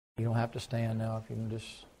You don't have to stand now. If you can just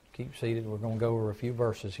keep seated. We're going to go over a few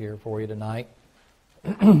verses here for you tonight.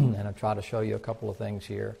 And I'll try to show you a couple of things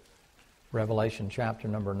here. Revelation chapter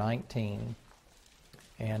number 19.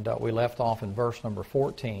 And we left off in verse number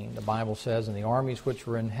 14. The Bible says, "And the armies which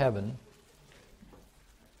were in heaven..."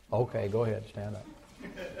 Okay, go ahead. Stand up.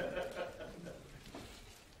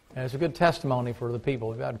 And it's a good testimony for the people.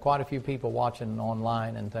 We've had quite a few people watching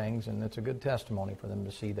online and things, and it's a good testimony for them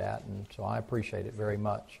to see that. And so I appreciate it very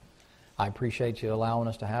much. I appreciate you allowing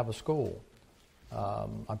us to have a school. I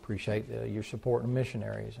appreciate your supporting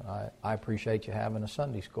missionaries. I appreciate you having a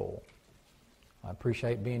Sunday school. I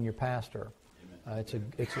appreciate being your pastor.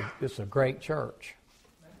 It's a great church.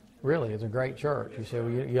 Really, it's a great church. You say,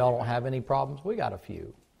 well, y'all don't have any problems? We got a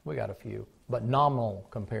few. But nominal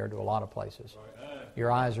compared to a lot of places.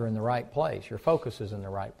 Your eyes are in the right place. Your focus is in the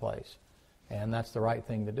right place. And that's the right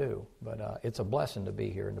thing to do. But it's a blessing to be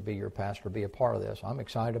here and to be your pastor, be a part of this. I'm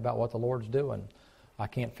excited about what the Lord's doing. I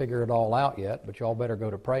can't figure it all out yet, but y'all better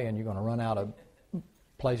go to praying. You're going to run out of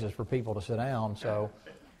places for people to sit down, so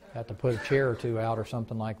have to put a chair or two out or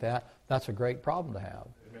something like that. That's a great problem to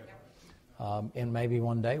have. And maybe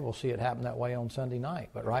one day we'll see it happen that way on Sunday night.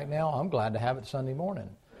 But right now, I'm glad to have it Sunday morning.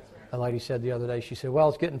 A lady said the other day, she said, well,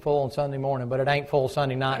 it's getting full on Sunday morning, but it ain't full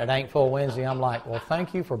Sunday night, it ain't full Wednesday. I'm like, well,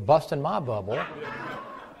 thank you for busting my bubble.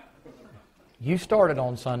 You started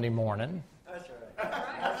on Sunday morning. That's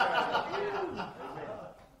right.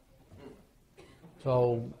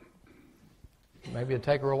 So maybe it'll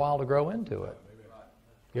take her a while to grow into it.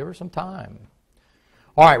 Give her some time.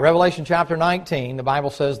 All right, Revelation chapter 19, the Bible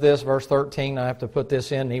says this, verse 13, I have to put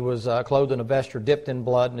this in. He was clothed in a vesture dipped in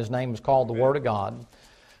blood, and his name is called the Word of God.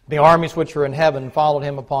 The armies which were in heaven followed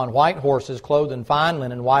him upon white horses, clothed in fine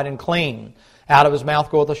linen, white and clean. Out of his mouth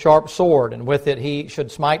goeth a sharp sword, and with it he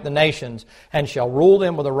should smite the nations, and shall rule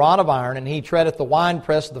them with a rod of iron, and he treadeth the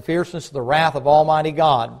winepress of the fierceness of the wrath of Almighty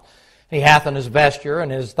God. He hath on his vesture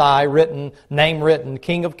and his thigh name written,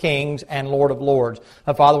 King of Kings and Lord of Lords.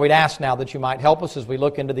 Now, Father, we'd ask now that you might help us as we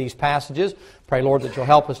look into these passages. Pray, Lord, that you'll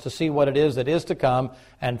help us to see what it is that is to come.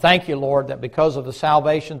 And thank you, Lord, that because of the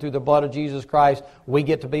salvation through the blood of Jesus Christ, we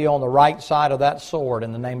get to be on the right side of that sword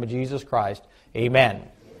in the name of Jesus Christ. Amen.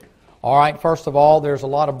 All right, first of all, there's a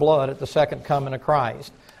lot of blood at the second coming of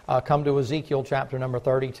Christ. Come to Ezekiel chapter number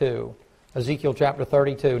 32. Ezekiel chapter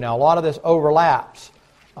 32. Now, a lot of this overlaps.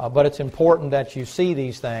 But it's important that you see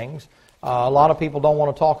these things. A lot of people don't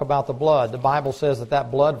want to talk about the blood. The Bible says that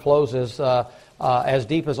blood flows as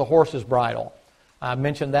deep as a horse's bridle. I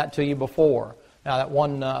mentioned that to you before. Now, that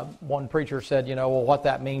one preacher said, well, what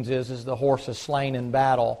that means is the horse is slain in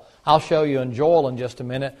battle. I'll show you in Joel in just a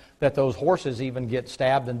minute that those horses even get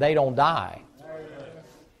stabbed and they don't die.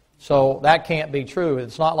 So that can't be true.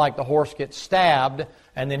 It's not like the horse gets stabbed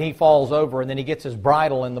and then he falls over and then he gets his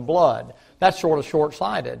bridle in the blood. That's sort of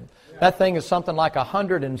short-sighted. That thing is something like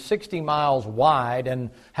 160 miles wide, and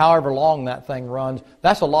however long that thing runs,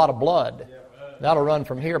 that's a lot of blood. That'll run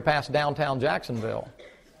from here past downtown Jacksonville.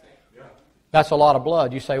 That's a lot of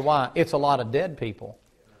blood. You say, why? It's a lot of dead people.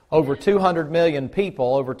 Over 200 million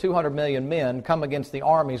people, over 200 million men come against the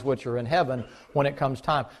armies which are in heaven when it comes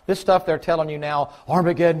time. This stuff they're telling you now,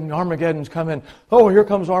 Armageddon's coming. Oh, here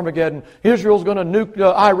comes Armageddon. Israel's going to nuke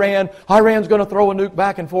Iran. Iran's going to throw a nuke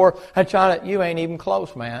back and forth. And China, you ain't even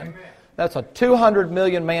close, man. That's a 200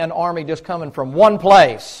 million man army just coming from one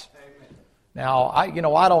place. Now, I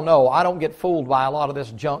don't know. I don't get fooled by a lot of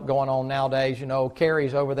this junk going on nowadays.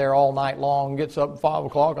 Carrie's over there all night long, gets up at 5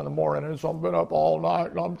 o'clock in the morning, and I've been up all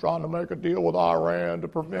night, and I'm trying to make a deal with Iran to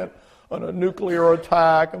prevent a nuclear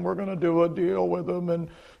attack, and we're going to do a deal with them, and,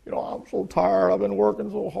 I'm so tired. I've been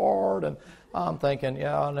working so hard, and I'm thinking,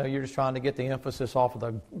 yeah, I know you're just trying to get the emphasis off of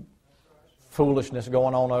the foolishness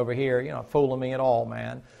going on over here. You're not fooling me at all,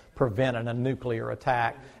 man. Preventing a nuclear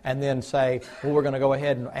attack, and then say, well, we're going to go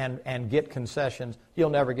ahead and get concessions.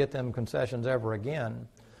 You'll never get them concessions ever again.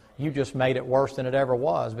 You just made it worse than it ever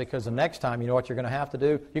was, because the next time, you know what you're going to have to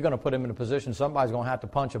do? You're going to put them in a position somebody's going to have to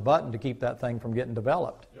punch a button to keep that thing from getting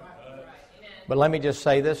developed. But let me just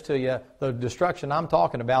say this to you. The destruction I'm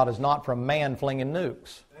talking about is not from man flinging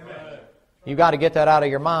nukes. Amen. You've got to get that out of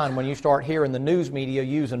your mind when you start hearing the news media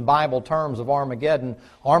using Bible terms of Armageddon.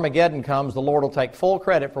 Armageddon comes, the Lord will take full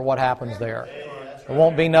credit for what happens there. There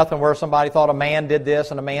won't be nothing where somebody thought a man did this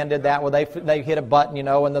and a man did that, where they hit a button,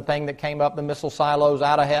 and the thing that came up, the missile silos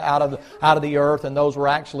out of the earth, and those were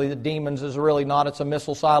actually the demons. Is really not. It's a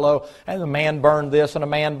missile silo, and a man burned this and a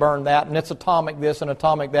man burned that, and it's atomic this and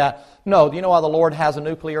atomic that. No, do you know why the Lord has a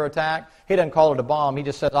nuclear attack? He doesn't call it a bomb. He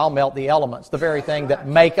just says, I'll melt the elements, the very thing that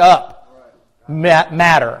make up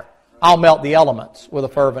matter. I'll melt the elements with a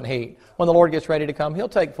fervent heat. When the Lord gets ready to come, He'll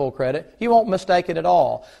take full credit. You won't mistake it at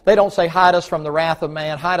all. They don't say, hide us from the wrath of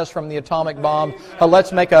man, hide us from the atomic bomb.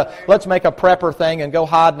 Let's make a prepper thing and go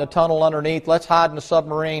hide in a tunnel underneath. Let's hide in a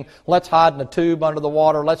submarine. Let's hide in a tube under the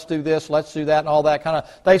water. Let's do this, let's do that, and all that kind of.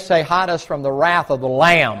 They say, hide us from the wrath of the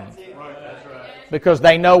Lamb. Because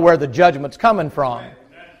they know where the judgment's coming from.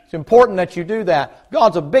 It's important that you do that.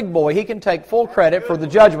 God's a big boy. He can take full credit for the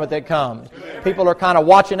judgment that comes. People are kind of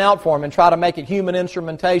watching out for Him and try to make it human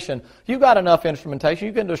instrumentation. You've got enough instrumentation.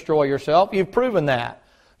 You can destroy yourself. You've proven that.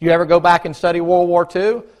 You ever go back and study World War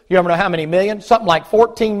II? You ever know how many million? Something like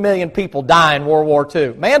 14 million people die in World War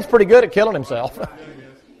II. Man's pretty good at killing himself.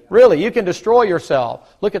 Really, you can destroy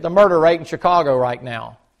yourself. Look at the murder rate in Chicago right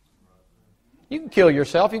now. You can kill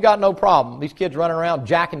yourself. You got no problem. These kids running around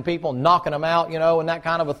jacking people, knocking them out, and that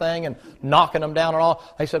kind of a thing, and knocking them down and all.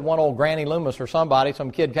 They said one old Granny Loomis or somebody,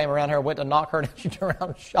 some kid came around here and went to knock her, and she turned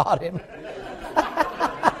around and shot him.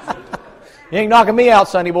 You ain't knocking me out,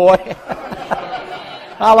 sonny boy.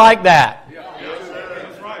 I like that.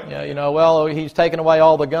 Yeah, well, he's taking away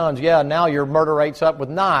all the guns. Yeah, now your murder rate's up with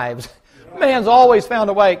knives. Man's always found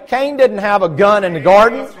a way. Cain didn't have a gun in the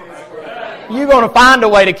garden. You're going to find a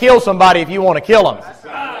way to kill somebody if you want to kill them.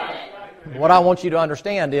 What I want you to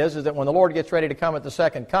understand is that when the Lord gets ready to come at the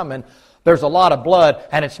second coming, there's a lot of blood,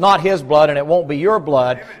 and it's not His blood, and it won't be your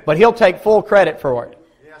blood, but He'll take full credit for it.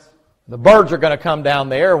 The birds are going to come down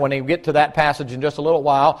there when we get to that passage in just a little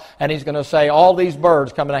while, and He's going to say, all these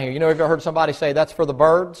birds coming down here. Have you ever heard somebody say, that's for the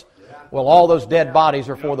birds? Well, all those dead bodies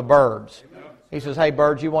are for the birds. He says, hey,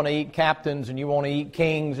 birds, you want to eat captains and you want to eat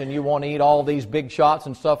kings and you want to eat all these big shots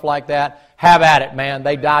and stuff like that? Have at it, man.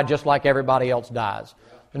 They die just like everybody else dies.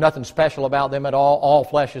 There's nothing special about them at all. All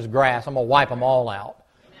flesh is grass. I'm going to wipe them all out.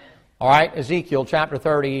 All right, Ezekiel chapter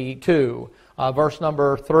 32, verse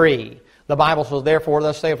number 3. The Bible says, therefore,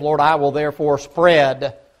 thus saith the Lord, I will therefore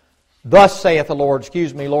spread, thus saith the Lord,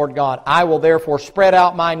 Lord God, I will therefore spread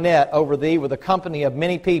out my net over thee with a company of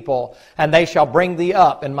many people, and they shall bring thee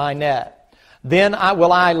up in my net. Then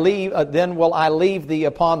will I leave thee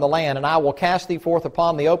upon the land, and I will cast thee forth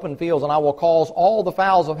upon the open fields, and I will cause all the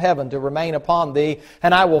fowls of heaven to remain upon thee,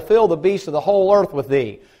 and I will fill the beasts of the whole earth with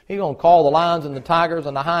thee. He's going to call the lions and the tigers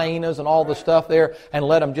and the hyenas and all the stuff there, and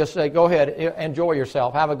let them just say, go ahead, enjoy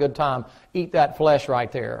yourself, have a good time, eat that flesh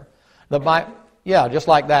right there. Yeah, just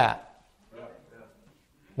like that.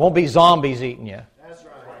 Won't be zombies eating you. That's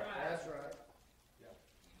right.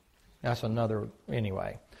 That's another,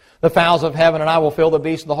 anyway. The fowls of heaven, and I will fill the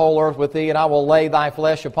beasts of the whole earth with thee, and I will lay thy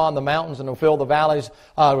flesh upon the mountains, and will fill the valleys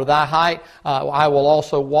with thy height. I will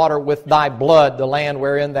also water with thy blood the land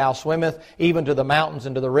wherein thou swimmest, even to the mountains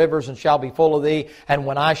and to the rivers, and shall be full of thee. And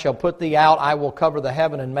when I shall put thee out, I will cover the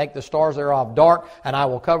heaven, and make the stars thereof dark, and I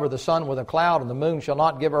will cover the sun with a cloud, and the moon shall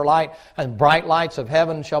not give her light, and bright lights of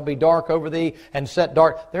heaven shall be dark over thee, and set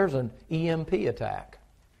dark. There's an EMP attack.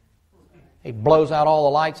 He blows out all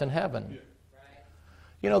the lights in heaven.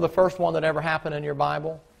 You know the first one that ever happened in your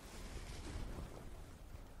Bible?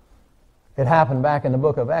 It happened back in the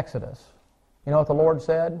book of Exodus. You know what the Lord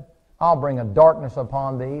said? I'll bring a darkness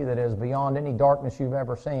upon thee that is beyond any darkness you've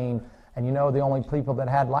ever seen. And you know the only people that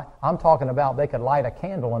had light, I'm talking about they could light a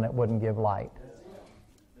candle and it wouldn't give light.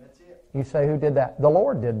 That's it. You say, who did that? The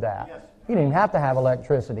Lord did that. Yes. He didn't even have to have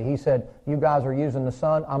electricity. He said, you guys are using the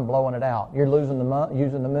sun, I'm blowing it out. You're using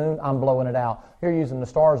the moon, I'm blowing it out. You're using the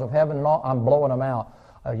stars of heaven and all, I'm blowing them out.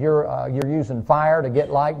 You're using fire to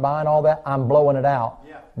get light by and all that, I'm blowing it out.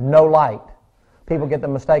 Yeah. No light. People get the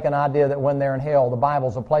mistaken idea that when they're in hell, the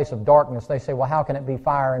Bible's a place of darkness. They say, well, how can it be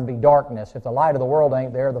fire and be darkness? If the light of the world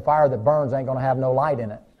ain't there, the fire that burns ain't going to have no light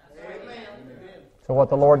in it. Amen. So what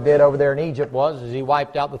the Lord did over there in Egypt is He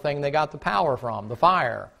wiped out the thing they got the power from, the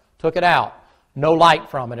fire. Took it out. No light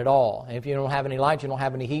from it at all. And if you don't have any light, you don't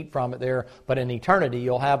have any heat from it there. But in eternity,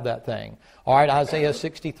 you'll have that thing. All right, Isaiah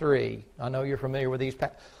 63. I know you're familiar with these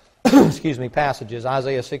passages.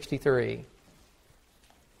 Isaiah 63.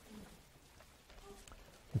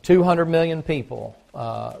 200 million people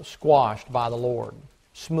squashed by the Lord.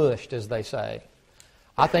 Smushed, as they say.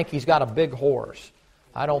 I think He's got a big horse.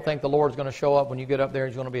 I don't think the Lord's going to show up when you get up there.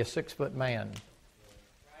 He's going to be a 6-foot man.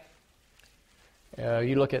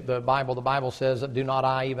 You look at the Bible says, do not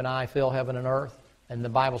I, even I, fill heaven and earth? And the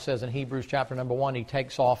Bible says in Hebrews chapter number 1, He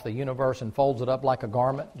takes off the universe and folds it up like a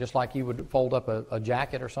garment, just like you would fold up a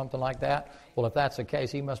jacket or something like that. Well, if that's the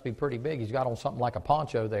case, He must be pretty big. He's got on something like a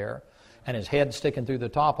poncho there, and His head's sticking through the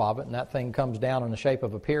top of it, and that thing comes down in the shape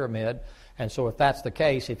of a pyramid. And so if that's the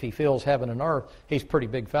case, if He fills heaven and earth, He's a pretty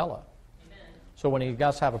big fella. Amen. So when He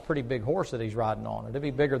does have a pretty big horse that He's riding on, it'd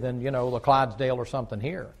be bigger than, the Clydesdale or something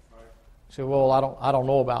here. So, well, I don't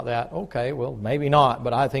know about that. Okay, well, maybe not,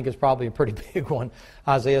 but I think it's probably a pretty big one.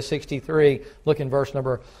 Isaiah 63, look in verse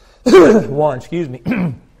number 1, excuse me.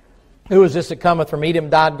 Who is this that cometh from Edom,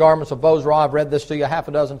 dyed garments of Bozrah? I've read this to you half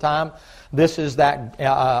a dozen times. This is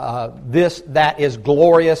this that is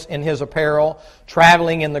glorious in his apparel,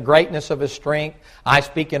 traveling in the greatness of his strength. I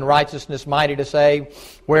speak in righteousness, mighty to save.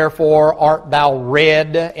 Wherefore art thou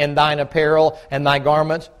red in thine apparel and thy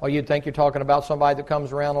garments? Well, you'd think you're talking about somebody that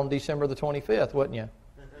comes around on December the 25th, wouldn't you?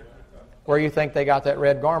 Where you think they got that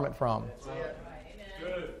red garment from?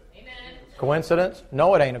 Coincidence?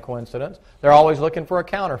 No, it ain't a coincidence. They're always looking for a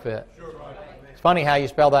counterfeit. It's funny how you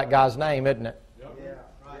spell that guy's name, isn't it?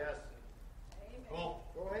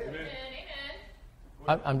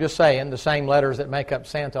 I'm just saying, the same letters that make up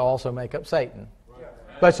Santa also make up Satan.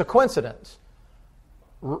 But it's a coincidence.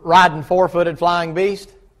 Riding four-footed flying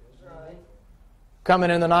beast, coming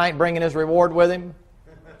in the night, bringing his reward with him.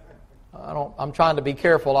 I'm trying to be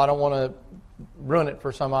careful. I don't want to ruin it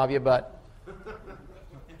for some of you, but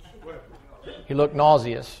he looked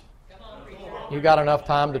nauseous. You got enough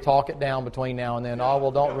time to talk it down between now and then. Oh,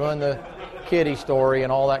 well, don't ruin the kiddie story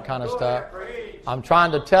and all that kind of stuff. I'm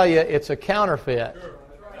trying to tell you, it's a counterfeit.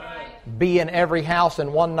 Be in every house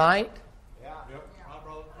in one night?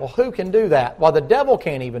 Well, who can do that? Well, the devil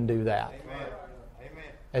can't even do that.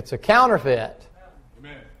 It's a counterfeit.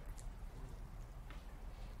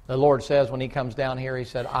 The Lord says when He comes down here, He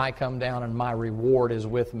said, I come down and my reward is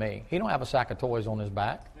with me. He don't have a sack of toys on His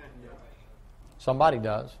back. Somebody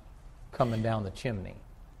does. Coming down the chimney.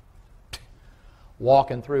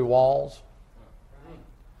 Walking through walls.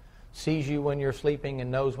 Sees you when you're sleeping and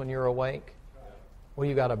knows when you're awake. Well,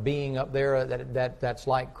 you got a being up there that's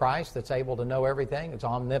like Christ, that's able to know everything. It's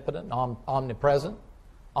omnipotent, omnipresent,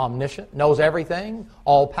 omniscient, knows everything,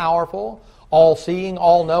 all-powerful, all-seeing,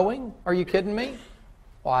 all-knowing. Are you kidding me?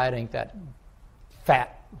 Why, it ain't that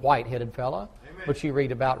fat, white-headed fella. Amen. But you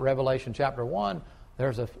read about Revelation chapter 1,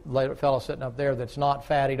 there's a fellow sitting up there that's not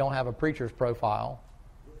fat. He don't have a preacher's profile.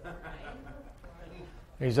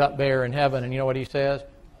 He's up there in heaven, and you know what he says?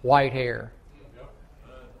 White hair.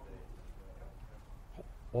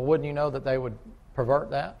 Well, wouldn't you know that they would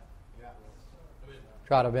pervert that?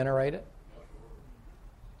 Try to venerate it?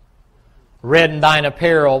 Red in thine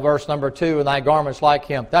apparel, verse number 2, and thy garments like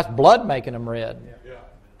him. That's blood making them red.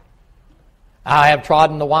 I have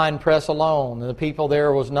trodden the winepress alone, and the people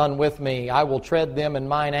there was none with me. I will tread them in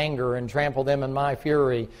mine anger and trample them in my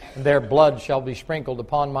fury, and their blood shall be sprinkled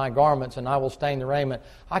upon my garments, and I will stain the raiment.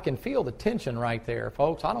 I can feel the tension right there,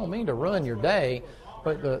 folks. I don't mean to ruin your day,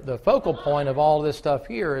 but the focal point of all this stuff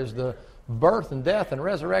here is the birth and death and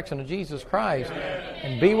resurrection of Jesus Christ.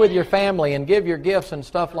 And be with your family and give your gifts and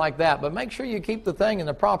stuff like that. But make sure you keep the thing in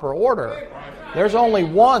the proper order. There's only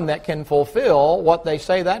one that can fulfill what they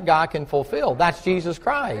say that guy can fulfill. That's Jesus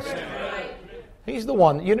Christ. He's the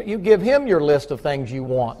one. You give Him your list of things you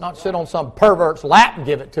want, not sit on some pervert's lap and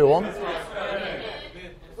give it to him.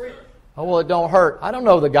 Oh, well, it don't hurt. I don't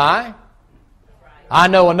know the guy. I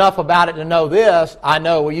know enough about it to know this. I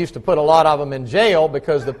know we used to put a lot of them in jail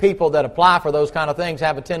because the people that apply for those kind of things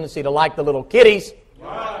have a tendency to like the little kiddies. You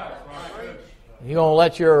going to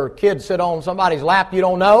let your kid sit on somebody's lap you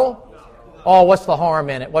don't know? Oh, what's the harm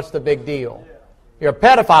in it? What's the big deal? You're a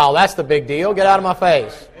pedophile. That's the big deal. Get out of my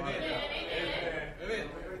face.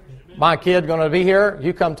 My kid's going to be here.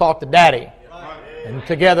 You come talk to Daddy. And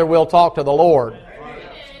together we'll talk to the Lord.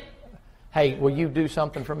 Hey, will you do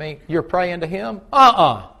something for me? You're praying to Him?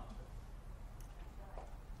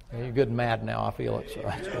 You're good and mad now. I feel it. So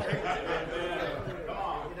that's good.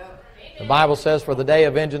 The Bible says, for the day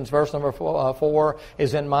of vengeance, verse number 4,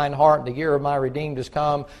 is in mine heart. The year of my redeemed is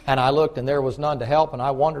come. And I looked, and there was none to help. And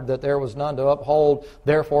I wondered that there was none to uphold.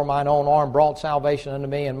 Therefore mine own arm brought salvation unto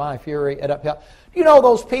me, and my fury it upheld. You know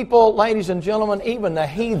those people, ladies and gentlemen, even the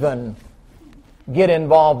heathen get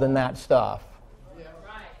involved in that stuff.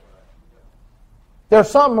 There's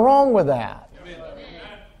something wrong with that.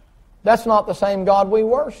 That's not the same God we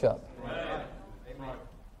worship.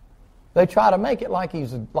 They try to make it like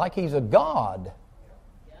he's a God.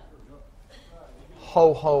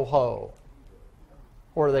 Ho, ho, ho.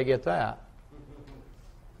 Where do they get that?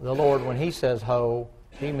 The Lord, when He says ho,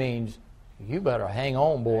 He means, you better hang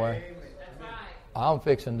on, boy. I'm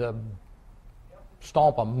fixing to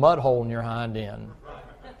stomp a mud hole in your hind end.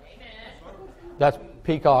 That's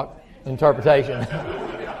Peacock interpretation.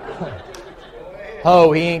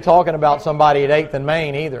 Ho, he ain't talking about somebody at 8th and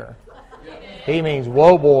Main either. He means,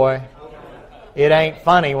 whoa, boy. It ain't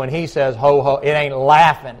funny when he says ho, ho. It ain't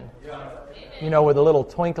laughing. You know, with a little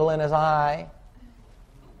twinkle in his eye.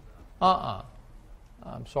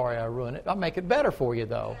 I'm sorry I ruined it. I'll make it better for you,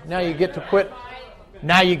 though. Now you get to quit.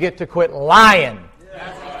 Now you get to quit lying.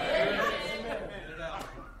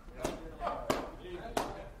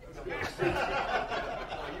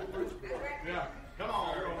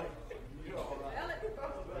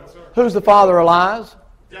 Who's the father of lies?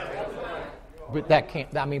 But that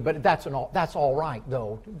can't. I mean, but that's all right,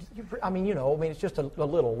 though. I mean, it's just a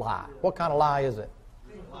little lie. What kind of lie is it?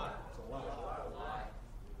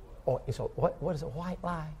 Oh, what is a white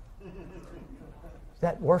lie? Is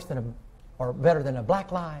that worse than or better than a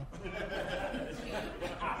black lie?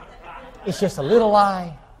 It's just a little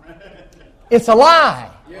lie. It's a lie.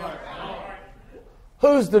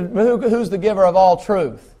 Who's the giver of all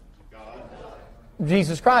truth?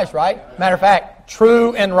 Jesus Christ, right? Matter of fact,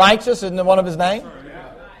 true and righteous isn't one of His names?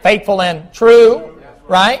 Faithful and true,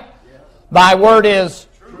 right? Thy word is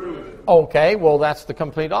true. Okay, well that's the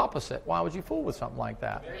complete opposite. Why would you fool with something like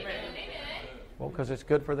that? Well, because it's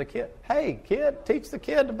good for the kid. Hey, kid, teach the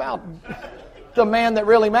kid about the man that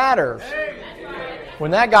really matters.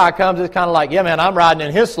 When that guy comes, it's kind of like, yeah, man, I'm riding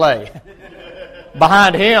in his sleigh.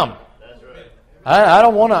 Behind him. I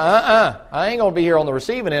don't want to, I ain't going to be here on the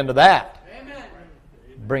receiving end of that.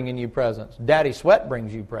 Bringing you presents. Daddy Sweat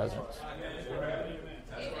brings you presents.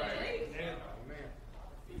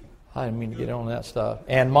 I didn't mean to get on that stuff.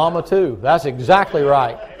 And Mama too. That's exactly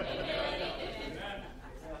right.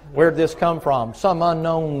 Where'd this come from? Some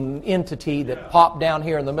unknown entity that popped down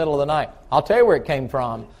here in the middle of the night. I'll tell you where it came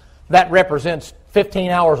from. That represents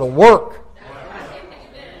 15 hours of work.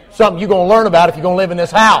 Something you're going to learn about if you're going to live in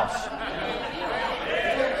this house.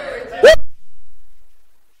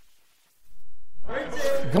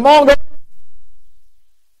 Come on, go.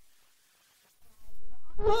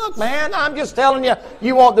 Look, man, I'm just telling you,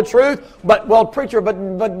 you want the truth, but preacher, but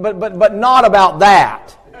not about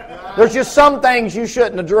that. There's just some things you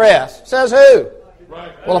shouldn't address. Says who?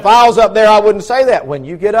 Well, if I was up there, I wouldn't say that. When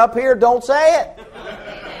you get up here, don't say it.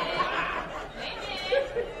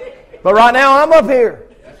 But right now, I'm up here.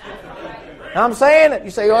 I'm saying it.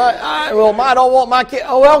 You say, well, I don't want my kid.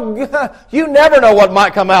 Oh, well, you never know what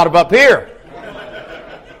might come out of up here.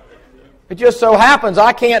 It just so happens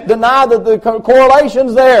I can't deny that the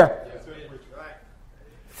correlation's there.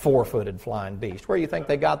 Four-footed flying beast. Where do you think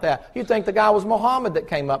they got that? You think the guy was Muhammad that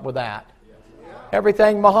came up with that?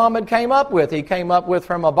 Everything Muhammad came up with, he came up with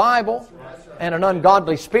from a Bible and an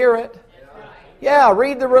ungodly spirit. Yeah,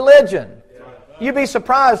 read the religion. You'd be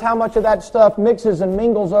surprised how much of that stuff mixes and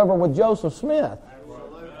mingles over with Joseph Smith.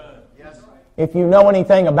 If you know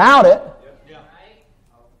anything about it.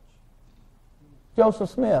 Joseph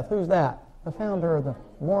Smith, who's that? The founder of the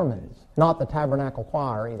Mormons. Not the Tabernacle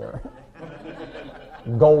Choir either.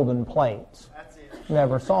 Golden plates.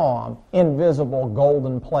 Never saw them. Invisible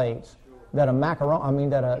golden plates that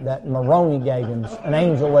that Moroni gave him, an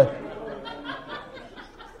angel with.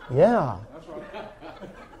 Yeah.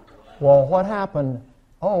 Well, what happened?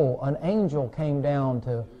 Oh, an angel came down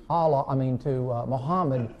to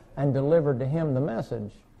Muhammad and delivered to him the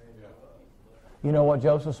message. You know what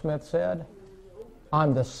Joseph Smith said?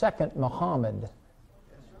 I'm the second Muhammad.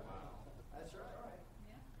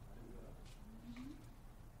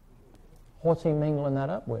 What's he mingling that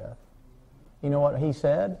up with? You know what he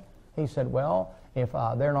said? He said, well, if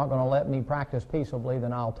they're not going to let me practice peaceably,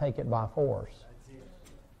 then I'll take it by force.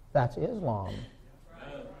 That's Islam.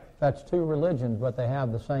 That's two religions, but they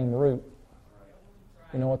have the same root.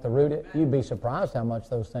 You know what the root is? You'd be surprised how much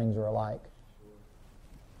those things are alike.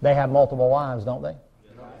 They have multiple wives, don't they?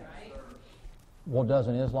 Well,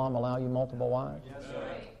 doesn't Islam allow you multiple wives? Yes, sir.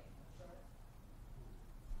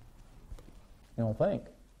 You don't think.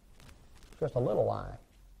 Just a little lie.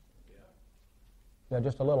 Yeah,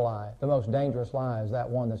 just a little lie. The most dangerous lie is that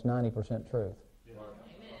one that's 90% truth.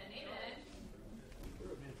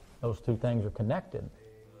 Those two things are connected.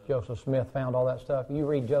 Joseph Smith found all that stuff. You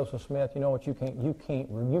read Joseph Smith, you know what? You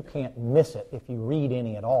can't miss it if you read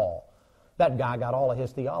any at all. That guy got all of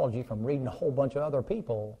his theology from reading a whole bunch of other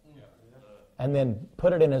people. And then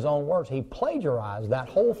put it in his own words. He plagiarized that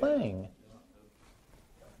whole thing.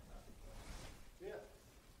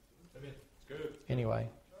 Anyway,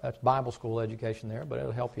 that's Bible school education there, but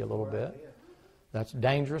it'll help you a little bit. That's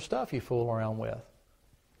dangerous stuff you fool around with.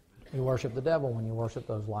 You worship the devil when you worship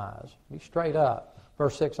those lies. Be straight up.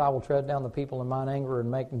 Verse 6, I will tread down the people in mine anger and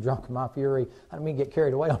make them drunk in my fury. I don't mean get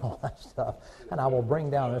carried away on all that stuff. And I will bring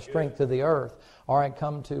down their strength to the earth. All right,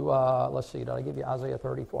 come to, let's see, did I give you Isaiah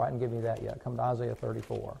 34? I didn't give you that yet. Come to Isaiah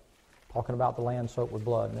 34. Talking about the land soaked with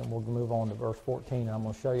blood. And then we'll move on to verse 14, and I'm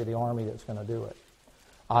going to show you the army that's going to do it.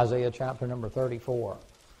 Isaiah chapter number 34.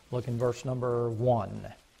 Look in verse number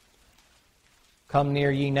 1. Come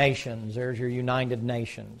near ye nations. There's your United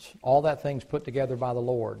Nations. All that thing's put together by the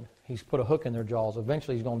Lord. He's put a hook in their jaws.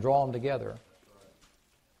 Eventually He's going to draw them together.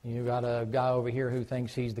 You got a guy over here who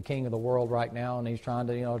thinks he's the king of the world right now, and he's trying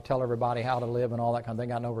to, tell everybody how to live and all that kind of thing.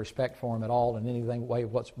 Got no respect for him at all in anything way.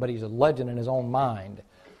 But he's a legend in his own mind.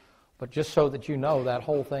 But just so that you know, that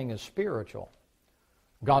whole thing is spiritual.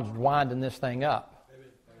 God's winding this thing up.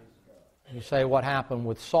 You say, what happened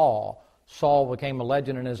with Saul? Saul became a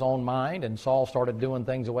legend in his own mind, and Saul started doing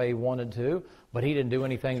things the way he wanted to, but he didn't do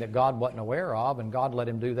anything that God wasn't aware of, and God let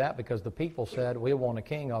him do that because the people said, we want a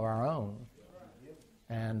king of our own.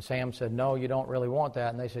 And Sam said, no, you don't really want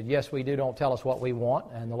that. And they said, yes, we do. Don't tell us what we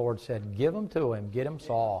want. And the Lord said, give him to him. Get him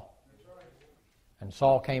Saul. And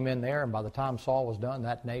Saul came in there, and by the time Saul was done,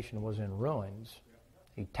 that nation was in ruins.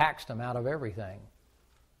 He taxed them out of everything.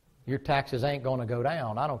 Your taxes ain't going to go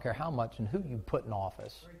down. I don't care how much and who you put in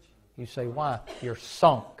office. You say, why? You're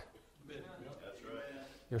sunk.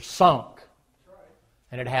 You're sunk.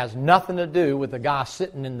 And it has nothing to do with the guy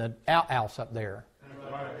sitting in the outhouse up there.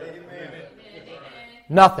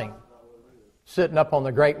 Nothing. Sitting up on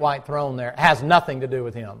the great white throne there. It has nothing to do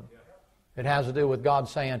with him. It has to do with God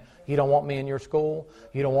saying, you don't want me in your school.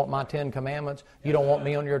 You don't want my 10 commandments. You don't want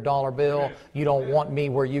me on your dollar bill. You don't want me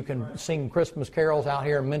where you can sing Christmas carols out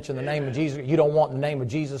here and mention the name of Jesus. You don't want the name of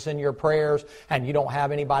Jesus in your prayers, and you don't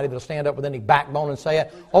have anybody that'll stand up with any backbone and say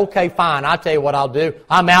it. Okay, fine. I'll tell you what I'll do.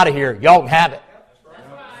 I'm out of here. Y'all can have it.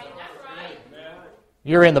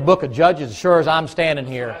 You're in the book of Judges as sure as I'm standing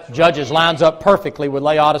here. Judges lines up perfectly with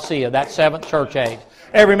Laodicea, that 7th church age.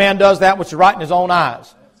 Every man does that which is right in his own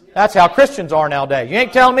eyes. That's how Christians are nowadays. You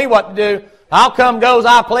ain't telling me what to do. I'll come goes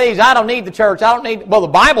I please. I don't need the church. I don't need... Well, the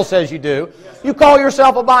Bible says you do. You call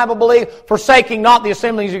yourself a Bible believer, forsaking not the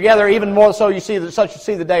assemblies together, even more so such you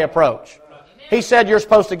see the day approach. He said you're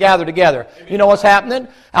supposed to gather together. You know what's happening?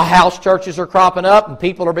 House churches are cropping up, and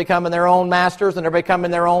people are becoming their own masters, and they're becoming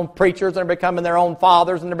their own preachers, and they're becoming their own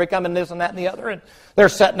fathers, and they're becoming this and that and the other, and they're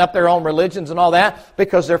setting up their own religions and all that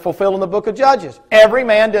because they're fulfilling the book of Judges. Every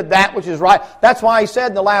man did that which is right. That's why he said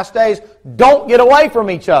in the last days, don't get away from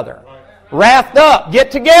each other. Wrathed up,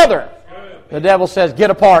 get together. The devil says, get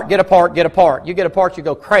apart, get apart, get apart. You get apart, you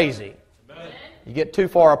go crazy. You get too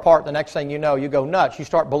far apart, the next thing you know, you go nuts. You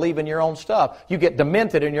start believing your own stuff. You get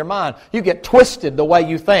demented in your mind. You get twisted the way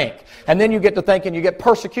you think. And then you get to thinking, you get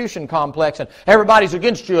persecution complex, and everybody's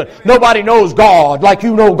against you, and nobody knows God like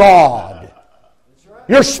you know God.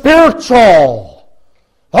 You're spiritual.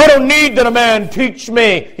 I don't need that a man teach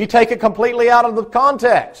me. You take it completely out of the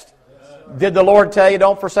context. Did the Lord tell you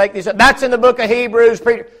don't forsake these? That's in the book of Hebrews.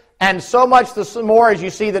 And so much the more as you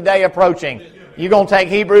see the day approaching. You going to take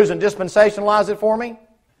Hebrews and dispensationalize it for me?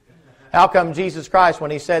 How come Jesus Christ, when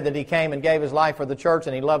He said that He came and gave His life for the church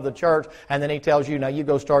and He loved the church, and then He tells you, now you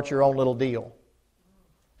go start your own little deal?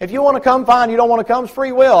 If you want to come, fine. You don't want to come, it's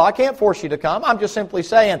free will. I can't force you to come. I'm just simply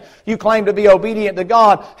saying, you claim to be obedient to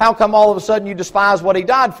God. How come all of a sudden you despise what He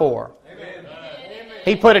died for? Amen.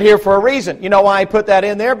 He put it here for a reason. You know why He put that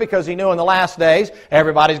in there? Because He knew in the last days,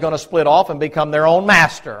 everybody's going to split off and become their own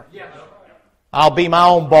master. Yeah. I'll be my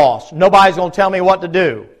own boss. Nobody's going to tell me what to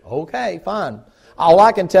do. Okay, fine. All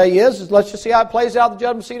I can tell you is let's just see how it plays out at the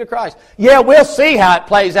judgment seat of Christ. Yeah, we'll see how it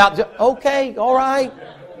plays out. Okay, all right.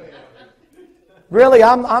 Really,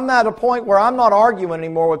 I'm at a point where I'm not arguing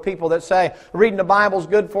anymore with people that say reading the Bible's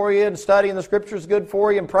good for you, and studying the Scripture's good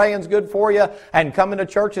for you, and praying's good for you, and coming to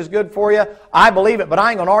church is good for you. I believe it, but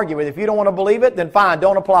I ain't going to argue with it. If you don't want to believe it, then fine,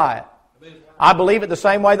 don't apply it. I believe it the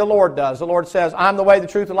same way the Lord does. The Lord says, I'm the way, the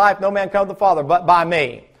truth, and life. No man comes to the Father but by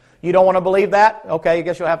me. You don't want to believe that? Okay, I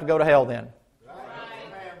guess you'll have to go to hell then.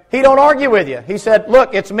 He don't argue with you. He said,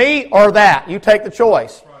 look, it's me or that. You take the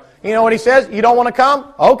choice. You know what He says? You don't want to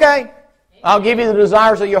come? Okay. I'll give you the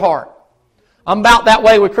desires of your heart. I'm about that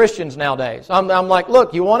way with Christians nowadays. I'm like,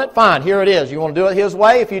 look, you want it? Fine. Here it is. You want to do it His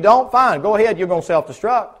way? If you don't, fine. Go ahead. You're going to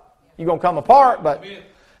self-destruct. You're going to come apart, but...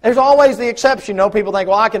 There's always the exception. People think,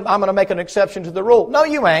 well, I'm going to make an exception to the rule. No,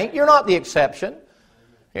 you ain't. You're not the exception.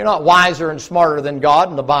 You're not wiser and smarter than God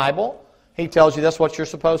in the Bible. He tells you that's what you're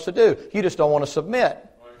supposed to do. You just don't want to submit.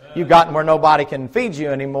 You've gotten where nobody can feed you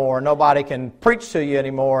anymore, nobody can preach to you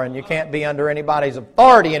anymore, and you can't be under anybody's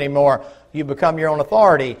authority anymore. You become your own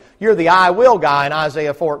authority. You're the I will guy in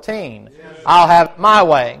Isaiah 14. I'll have it my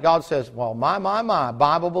way. God says, well, my.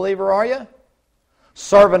 Bible believer are you?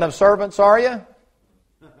 Servant of servants are you?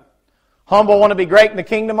 Humble, want to be great in the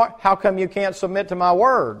kingdom? How come you can't submit to my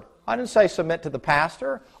word? I didn't say submit to the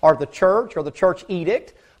pastor or the church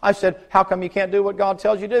edict. I said, how come you can't do what God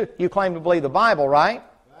tells you to do? You claim to believe the Bible, right?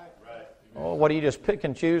 Right. Oh, what do you just pick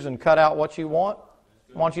and choose and cut out what you want?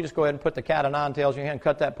 Why don't you just go ahead and put the cat of nine tails in your hand and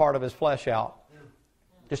cut that part of His flesh out?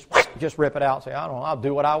 Just rip it out and say, I don't know, I'll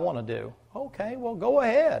do what I want to do. Okay, well, go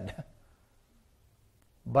ahead.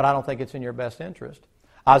 But I don't think it's in your best interest.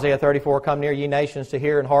 Isaiah 34, come near ye nations to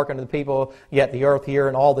hear and hearken to the people, yet the earth hear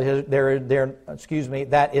and all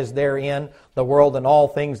that is therein, the world and all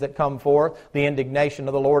things that come forth. The indignation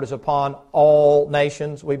of the Lord is upon all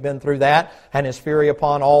nations. We've been through that. And His fury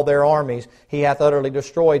upon all their armies. He hath utterly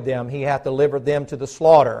destroyed them. He hath delivered them to the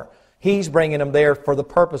slaughter. He's bringing them there for the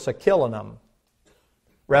purpose of killing them.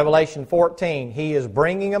 Revelation 14, He is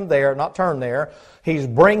bringing them there, not turn there, He's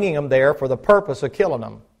bringing them there for the purpose of killing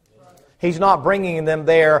them. He's not bringing them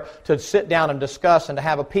there to sit down and discuss and to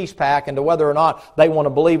have a peace pact and to whether or not they want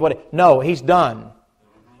to believe No, He's done.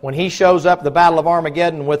 When He shows up, the Battle of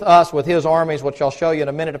Armageddon with us, with His armies, which I'll show you in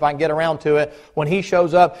a minute if I can get around to it, when He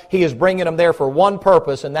shows up, He is bringing them there for one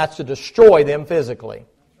purpose, and that's to destroy them physically.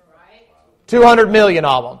 200 million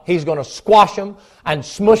of them. He's going to squash them and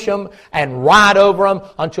smush them and ride over them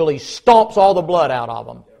until He stomps all the blood out of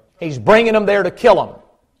them. He's bringing them there to kill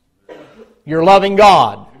them. You're loving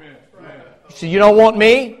God. You say, you don't want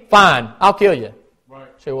me? Fine, I'll kill you. You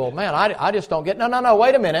say, well, man, I just don't get... No,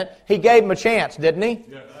 wait a minute. He gave them a chance, didn't He?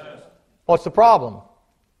 Yes. What's the problem?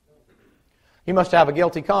 You must have a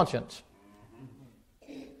guilty conscience.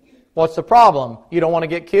 What's the problem? You don't want to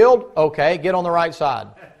get killed? Okay, get on the right side.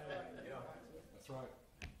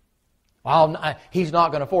 Well, He's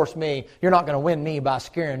not going to force me. You're not going to win me by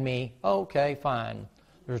scaring me. Okay, fine.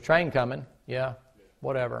 There's a train coming. Yeah,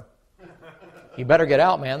 whatever. You better get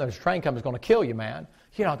out, man. There's a train coming. It's going to kill you, man.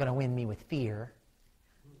 You're not going to win me with fear.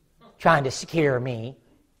 Trying to scare me.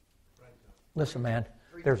 Listen, man,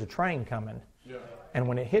 there's a train coming. And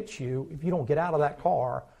when it hits you, if you don't get out of that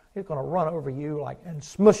car, it's going to run over you and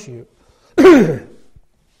smush you. Could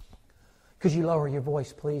you lower your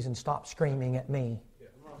voice, please, and stop screaming at me?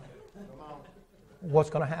 What's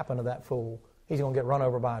going to happen to that fool? He's going to get run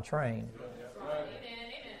over by a train.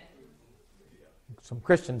 Some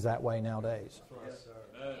Christians that way nowadays.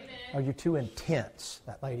 Oh, you're too intense,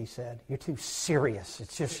 that lady said. You're too serious.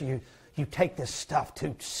 It's just you take this stuff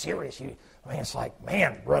too serious. It's like,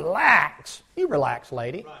 man, relax. You relax,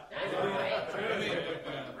 lady.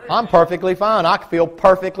 I'm perfectly fine. I feel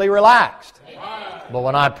perfectly relaxed. But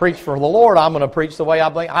when I preach for the Lord, I'm going to preach the way I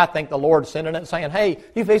believe. I think the Lord's sending it and saying, hey,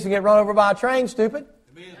 you fixing to get run over by a train, stupid.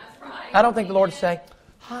 I don't think the Lord would say,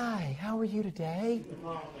 hi, how are you today?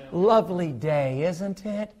 Lovely day, isn't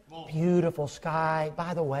it? Beautiful sky.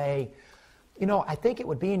 By the way, I think it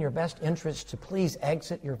would be in your best interest to please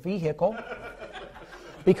exit your vehicle.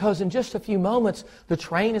 Because in just a few moments, the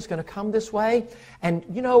train is going to come this way. And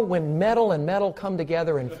when metal and metal come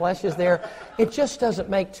together and flesh is there, it just doesn't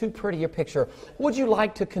make too pretty a picture. Would you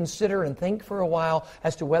like to consider and think for a while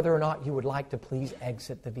as to whether or not you would like to please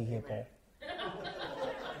exit the vehicle?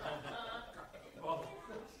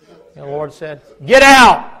 And the Lord said, get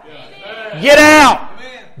out! Get out!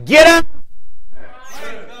 Get out!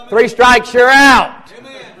 3 strikes, you're out!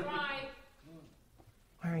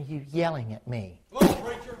 Why are you yelling at me?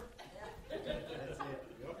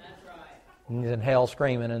 And he's in hell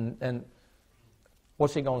screaming, and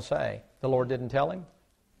what's he going to say? The Lord didn't tell him?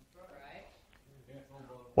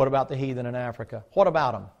 What about the heathen in Africa? What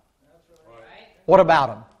about them? What about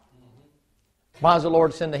them? Why does the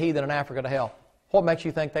Lord send the heathen in Africa to hell? What makes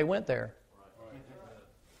you think they went there?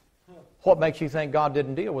 What makes you think God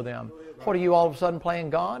didn't deal with them? What are you all of a sudden playing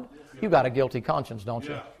God? You got a guilty conscience, don't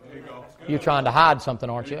you? You're trying to hide something,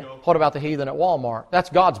 aren't you? What about the heathen at Walmart? That's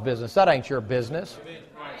God's business. That ain't your business.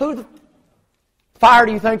 Who the fire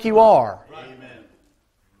do you think you are?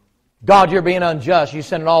 God, you're being unjust. You're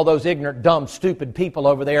sending all those ignorant, dumb, stupid people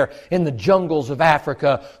over there in the jungles of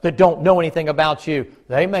Africa that don't know anything about you.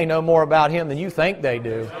 They may know more about Him than you think they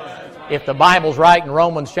do. If the Bible's right in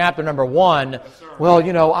Romans chapter number 1,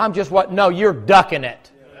 well, I'm just what? No, you're ducking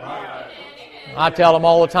it. I tell them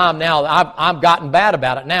all the time now, I've gotten bad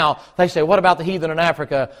about it now. They say, what about the heathen in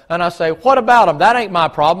Africa? And I say, what about them? That ain't my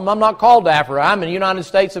problem. I'm not called to Africa. I'm in the United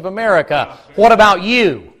States of America. What about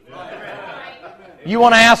you? You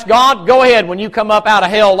want to ask God? Go ahead. When you come up out of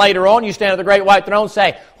hell later on, you stand at the great white throne and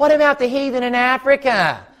say, what about the heathen in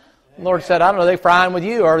Africa? The Lord said, I don't know, they're frying with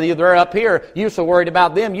you, or they're up here. You're so worried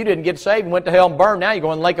about them, you didn't get saved and went to hell and burned. Now you're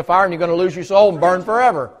going to the lake of fire and you're going to lose your soul and burn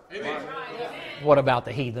forever. Amen. What about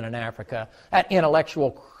the heathen in Africa? That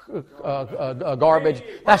intellectual garbage.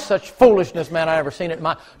 That's such foolishness, man. I've never seen it in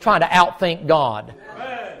my trying to outthink God.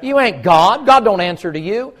 You ain't God. God don't answer to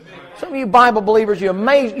you. Some of you Bible believers,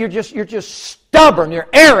 you're just stubborn. You're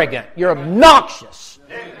arrogant. You're obnoxious.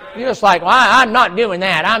 You're just like, well, I'm not doing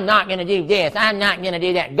that. I'm not going to do this. I'm not going to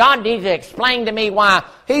do that. God needs to explain to me why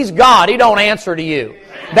He's God. He don't answer to you.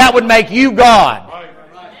 That would make you God.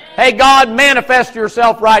 Hey, God, manifest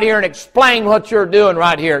yourself right here and explain what you're doing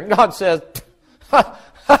right here. And God says,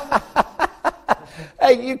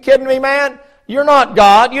 hey, you kidding me, man? You're not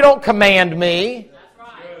God. You don't command me.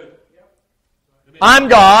 I'm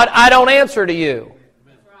God. I don't answer to you.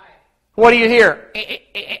 What do you hear?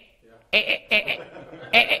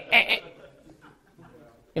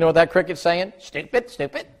 You know what that cricket's saying? Stupid,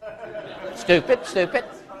 stupid. Stupid, stupid.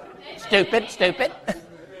 Stupid, stupid.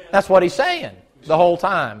 That's what he's saying the whole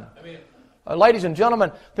time. Ladies and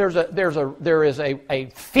gentlemen, there is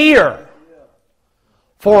a fear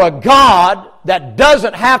for a God that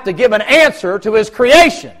doesn't have to give an answer to His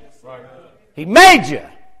creation. He made you.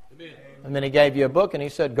 And then He gave you a book and He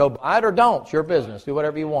said, go buy it or don't. It's your business. Do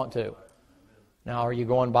whatever you want to. Now, are you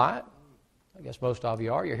going by it? I guess most of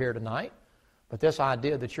you are. You're here tonight. But this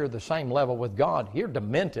idea that you're the same level with God, you're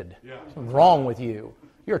demented. Something's wrong with you.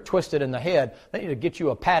 You're twisted in the head. They need to get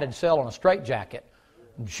you a padded cell and a straitjacket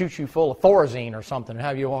and shoot you full of Thorazine or something and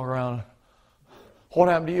have you walk around. What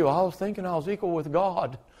happened to you? I was thinking I was equal with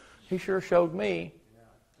God. He sure showed me.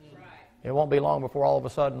 It won't be long before all of a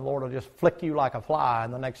sudden the Lord will just flick you like a fly,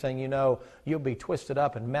 and the next thing you know, you'll be twisted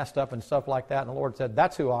up and messed up and stuff like that. And the Lord said,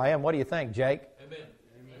 that's who I am. What do you think, Jake? Amen.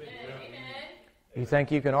 You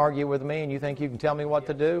think you can argue with me and you think you can tell me what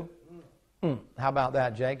to do? How about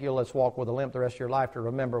that, Jake? You'll let's walk with a limp the rest of your life to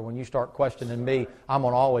remember when you start questioning me, I'm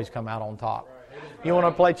going to always come out on top. You want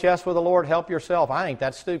to play chess with the Lord? Help yourself. I ain't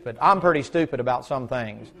that stupid. I'm pretty stupid about some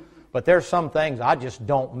things. But there's some things I just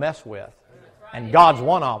don't mess with. And God's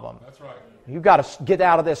one of them. That's right. You've got to get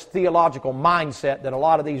out of this theological mindset that a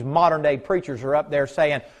lot of these modern day preachers are up there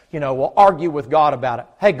saying, we'll argue with God about it.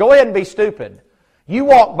 Hey, go ahead and be stupid. You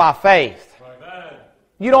walk by faith. Right.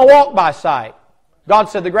 You don't walk by sight. God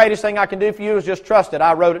said the greatest thing I can do for you is just trust it.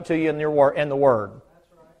 I wrote it to you in the Word. That's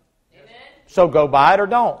right. Amen. So go by it or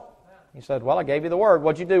don't. He said, well, I gave you the Word.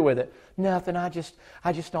 What'd you do with it? Nothing. I just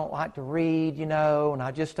don't like to read, and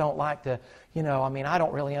I just don't like to, I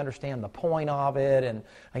don't really understand the point of it. And,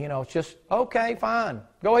 it's just, okay, fine.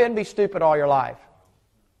 Go ahead and be stupid all your life.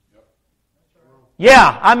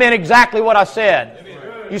 Yeah, I meant exactly what I said.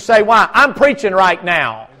 You say, why? I'm preaching right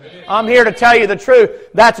now. I'm here to tell you the truth.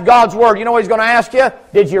 That's God's Word. You know what He's going to ask you?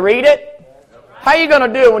 Did you read it? How are you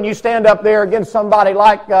going to do when you stand up there against somebody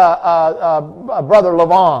like Brother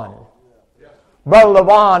Levon? Brother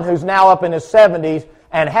Levon, who's now up in his 70s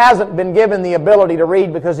and hasn't been given the ability to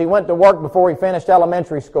read because he went to work before he finished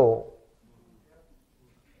elementary school.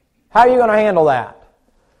 How are you going to handle that?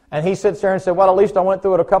 And he sits there and said, well, at least I went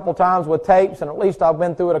through it a couple times with tapes, and at least I've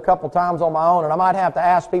been through it a couple times on my own, and I might have to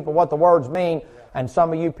ask people what the words mean, and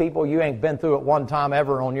some of you people, you ain't been through it one time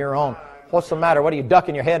ever on your own. What's the matter? What are you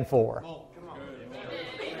ducking your head for?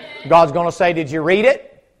 God's going to say, did you read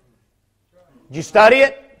it? Did you study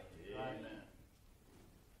it?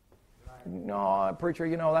 No, preacher,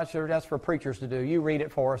 that's for preachers to do. You read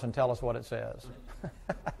it for us and tell us what it says.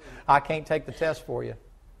 I can't take the test for you.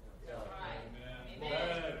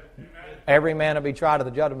 Every man will be tried to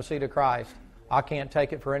the judgment seat of Christ. I can't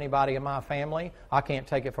take it for anybody in my family. I can't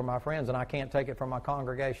take it for my friends, and I can't take it for my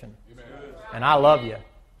congregation. And I love you.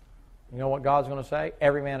 You know what God's going to say?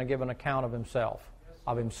 Every man will give an account of himself.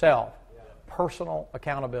 Personal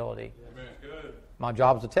accountability. My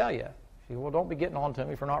job is to tell you. Well, don't be getting on to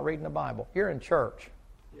me for not reading the Bible. You're in church.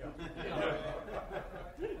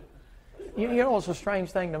 You know what's a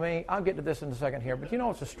strange thing to me? I'll get to this in a second here, but you know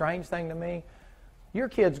what's a strange thing to me? Your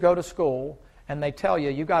kids go to school and they tell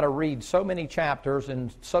you got to read so many chapters in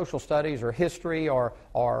social studies or history or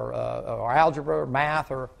algebra or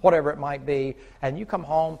math or whatever it might be, and you come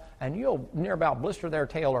home and you'll near about blister their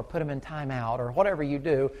tail or put them in timeout or whatever you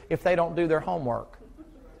do if they don't do their homework.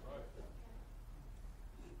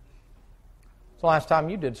 It's the last time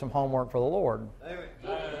you did some homework for the Lord. Amen.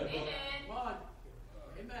 Amen.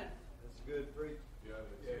 That's good preaching.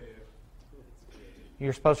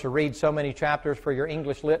 You're supposed to read so many chapters for your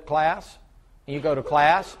English Lit class. And you go to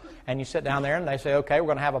class, and you sit down there, and they say, okay, we're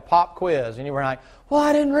going to have a pop quiz. And you were like, well,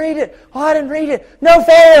 I didn't read it. Oh, I didn't read it. No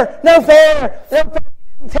fair. No fair. No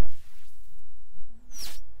fair.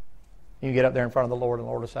 You get up there in front of the Lord, and the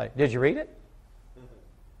Lord will say, did you read it?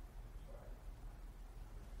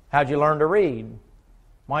 How'd you learn to read?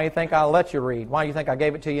 Why do you think I let you read? Why do you think I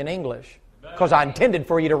gave it to you in English? Because I intended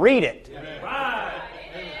for you to read it. Amen. Right.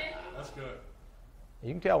 That's good.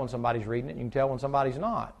 You can tell when somebody's reading it. You can tell when somebody's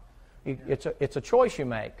not. It's a choice you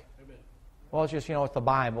make. Well, it's just, it's the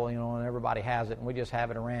Bible, and everybody has it, and we just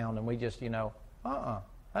have it around, and we just, that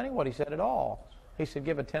ain't what he said at all. He said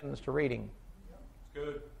give attendance to reading.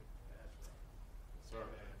 Good.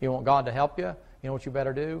 You want God to help you? You know what you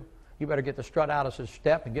better do? you better get the strut out of his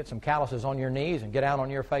step and get some calluses on your knees and get out on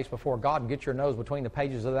your face before God and get your nose between the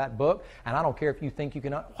pages of that book. And I don't care if you think you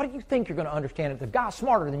can. What do you think you're going to understand it? The guy's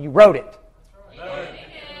smarter than you wrote it.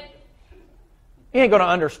 You ain't going to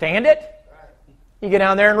understand it. You get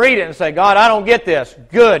down there and read it and say, God, I don't get this.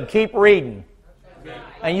 Good, keep reading.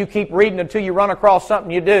 And you keep reading until you run across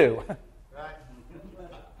something you do.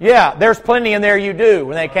 Yeah, there's plenty in there you do.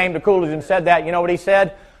 When they came to Coolidge and said that, you know what he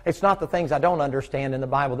said? It's not the things I don't understand in the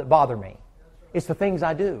Bible that bother me. It's the things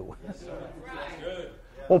I do.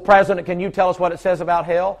 Well, President, can you tell us what it says about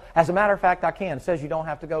hell? As a matter of fact, I can. It says you don't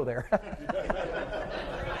have to go there.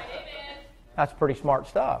 That's pretty smart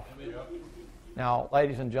stuff. Now,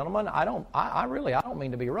 ladies and gentlemen, I don't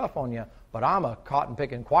mean to be rough on you, but I'm a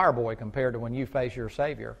cotton-picking choir boy compared to when you face your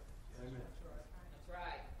Savior.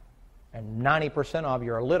 And 90% of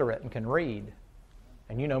you are illiterate and can read.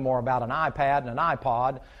 And you know more about an iPad and an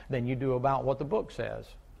iPod than you do about what the book says.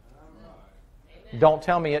 Don't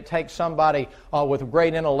tell me it takes somebody with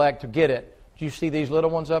great intellect to get it. Do you see these little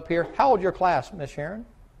ones up here? How old your class, Miss Sharon?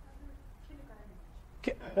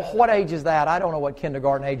 Well, what age is that? I don't know what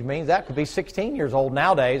kindergarten age means. That could be 16 years old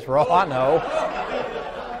nowadays, for all I know.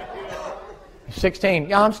 16.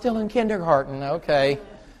 Yeah, I'm still in kindergarten. Okay.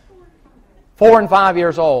 4 and 5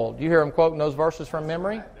 years old. You hear them quoting those verses from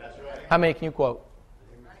memory? How many can you quote?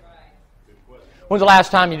 When's the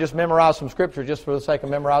last time you just memorized some Scripture just for the sake of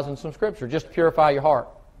memorizing some Scripture, just to purify your heart?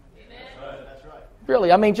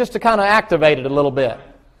 Really, I mean, just to kind of activate it a little bit.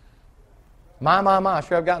 My.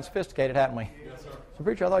 Sure, I've gotten sophisticated, haven't we? Yes, sir. So,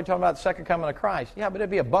 preacher, I thought you were talking about the second coming of Christ. Yeah, but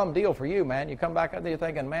it'd be a bum deal for you, man. You come back out there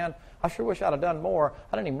thinking, man, I sure wish I'd have done more.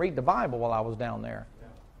 I didn't even read the Bible while I was down there.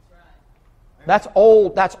 That's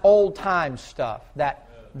old time stuff.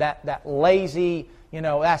 That lazy,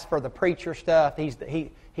 that's for the preacher stuff. He's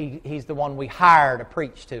the one we hire to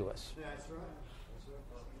preach to us.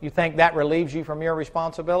 You think that relieves you from your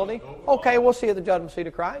responsibility? Okay, we'll see you at the judgment seat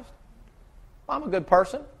of Christ. I'm a good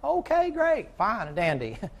person. Okay, great, fine and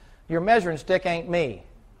dandy. Your measuring stick ain't me.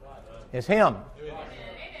 It's Him.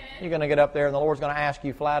 You're going to get up there and the Lord's going to ask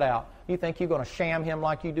you flat out. You think you're going to sham Him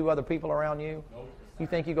like you do other people around you? You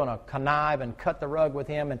think you're going to connive and cut the rug with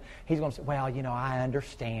Him and He's going to say, well, I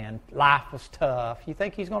understand. Life was tough. You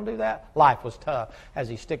think He's going to do that? Life was tough. As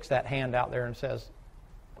He sticks that hand out there and says,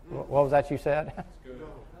 what was that you said?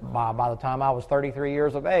 By the time I was 33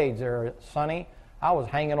 years of age there, Sonny, I was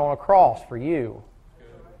hanging on a cross for you.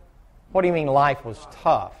 What do you mean life was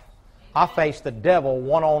tough? I faced the devil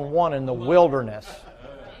one-on-one in the wilderness.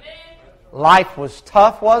 Life was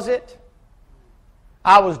tough, was it?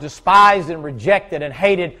 I was despised and rejected and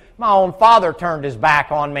hated. My own father turned his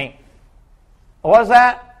back on me. Was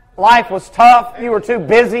that? Life was tough. You were too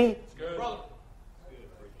busy.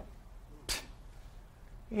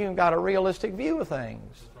 You got a realistic view of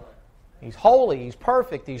things. He's holy, He's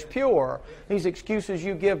perfect, He's pure. These excuses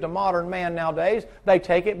you give to modern man nowadays, they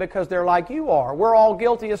take it because they're like you are. We're all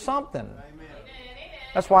guilty of something.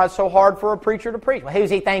 That's why it's so hard for a preacher to preach. Well, who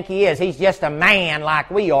does he think he is? He's just a man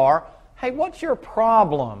like we are. Hey, what's your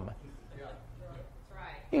problem?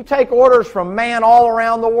 You take orders from man all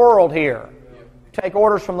around the world here. You take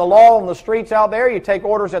orders from the law on the streets out there. You take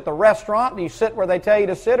orders at the restaurant. You sit where they tell you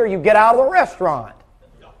to sit, or you get out of the restaurant.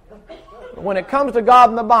 When it comes to God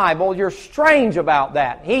and the Bible, you're strange about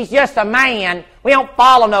that. He's just a man. We don't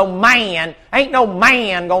follow no man. Ain't no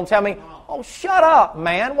man going to tell me, oh, shut up,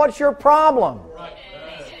 man. What's your problem?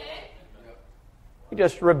 You're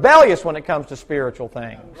just rebellious when it comes to spiritual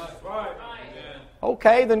things.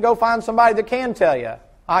 Okay, then go find somebody that can tell you.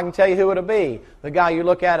 I can tell you who it'll be. The guy you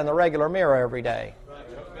look at in the regular mirror every day.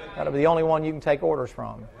 That'll be the only one you can take orders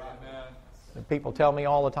from. And people tell me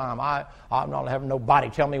all the time, I'm not having nobody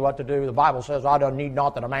tell me what to do. The Bible says I don't need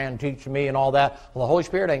not that a man teach me and all that. Well, the Holy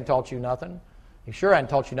Spirit ain't taught you nothing. He sure ain't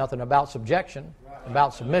taught you nothing about subjection,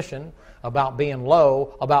 about submission, about being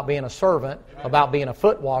low, about being a servant, about being a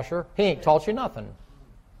foot washer. He ain't taught you nothing.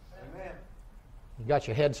 You got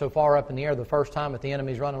your head so far up in the air the first time that the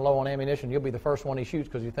enemy's running low on ammunition, you'll be the first one he shoots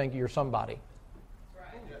because you think you're somebody.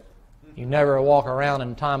 You never walk around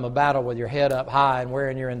in time of battle with your head up high and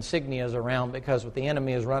wearing your insignias around, because if the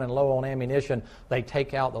enemy is running low on ammunition, they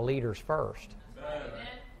take out the leaders first. Amen.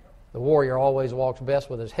 The warrior always walks best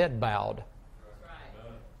with his head bowed.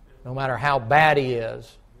 No matter how bad he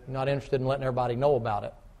is, you're not interested in letting everybody know about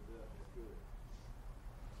it.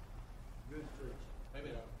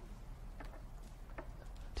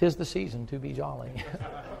 'Tis the season to be jolly.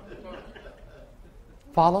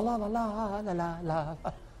 Fa la la la la la la la.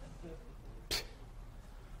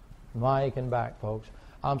 Mike and back, folks.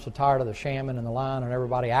 I'm so tired of the shamming and the lying and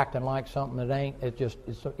everybody acting like something that ain't. It's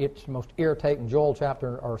the most irritating. Joel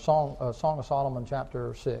chapter or Song of Solomon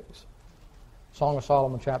chapter 6. Song of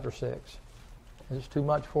Solomon chapter 6. Is this too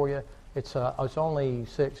much for you? It's only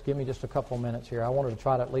 6. Give me just a couple of minutes here. I wanted to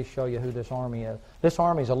try to at least show you who this army is. This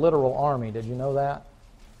army is a literal army. Did you know that?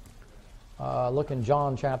 Look in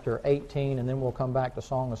John chapter 18, and then we'll come back to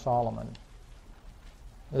Song of Solomon.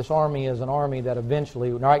 This army is an army that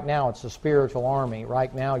eventually, right now it's a spiritual army.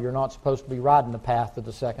 Right now you're not supposed to be riding the path to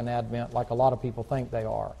the second advent like a lot of people think they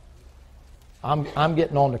are. I'm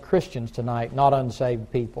getting on to Christians tonight, not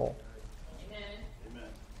unsaved people. Amen.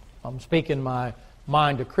 I'm speaking my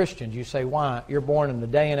mind to Christians. You say, why? You're born in the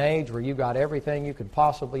day and age where you got everything you could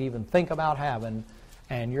possibly even think about having,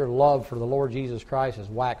 and your love for the Lord Jesus Christ is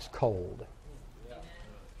waxed cold.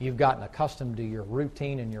 You've gotten accustomed to your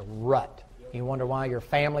routine and your rut. You wonder why your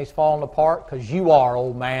family's falling apart? Because you are,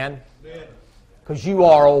 old man. Because you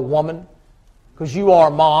are, old woman. Because you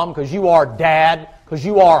are, mom. Because you are, dad. Because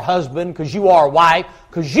you are, husband. Because you are, wife.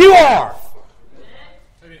 Because you are.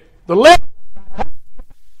 The living.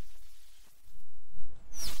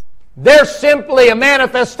 They're simply a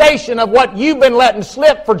manifestation of what you've been letting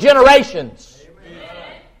slip for generations.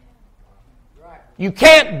 You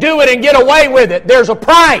can't do it and get away with it. There's a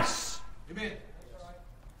price.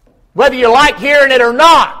 Whether you like hearing it or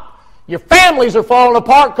not, your families are falling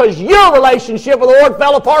apart because your relationship with the Lord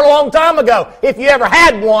fell apart a long time ago, if you ever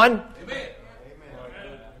had one.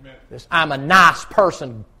 This I'm a nice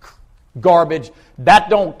person garbage, that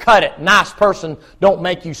don't cut it. Nice person don't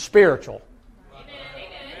make you spiritual.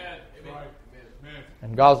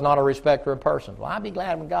 And God's not a respecter of persons. Well, I'll be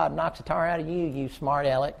glad when God knocks the tar out of you, you smart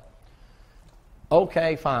aleck.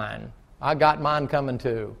 Okay, fine. I got mine coming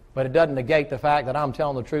too. But it doesn't negate the fact that I'm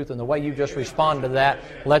telling the truth, and the way you just responded to that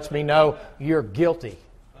lets me know you're guilty.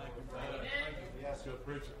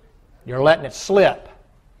 You're letting it slip.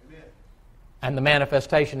 And the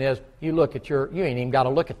manifestation is, you ain't even got to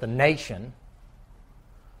look at the nation.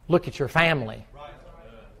 Look at your family.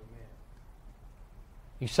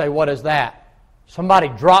 You say, what is that? Somebody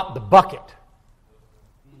dropped the bucket.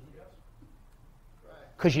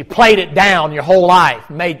 Because you played it down your whole life.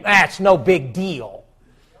 It's no big deal.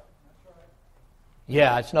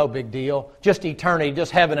 Yeah, it's no big deal. Just eternity,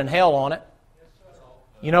 just heaven and hell on it.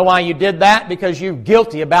 You know why you did that? Because you're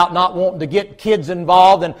guilty about not wanting to get kids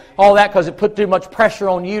involved and all that, because it put too much pressure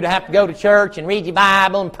on you to have to go to church and read your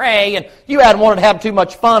Bible and pray, and you hadn't wanted to have too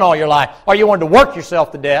much fun all your life, or you wanted to work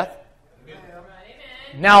yourself to death.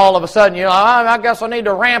 Now all of a sudden, I guess I need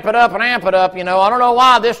to ramp it up and amp it up. I don't know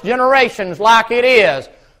why this generation's like it is.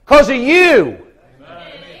 Because of you.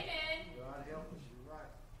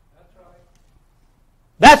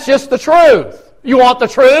 That's just the truth. You want the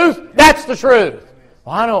truth? That's the truth.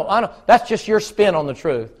 Well, I know. That's just your spin on the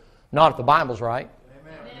truth. Not if the Bible's right.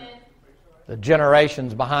 Amen. The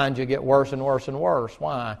generations behind you get worse and worse and worse.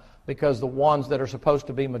 Why? Because the ones that are supposed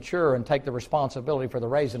to be mature and take the responsibility for the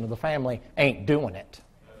raising of the family ain't doing it.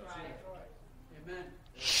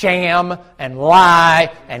 Sham and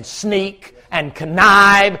lie and sneak and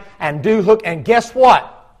connive and do hook. And guess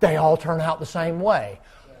what? They all turn out the same way.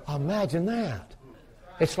 Imagine that.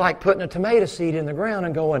 It's like putting a tomato seed in the ground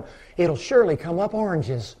and going, it'll surely come up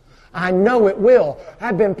oranges. I know it will.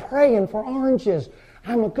 I've been praying for oranges.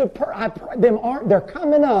 I'm a good person. They're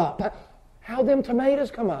coming up. How them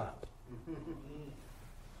tomatoes come up? Good.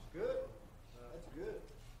 That's good.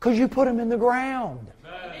 Because you put them in the ground.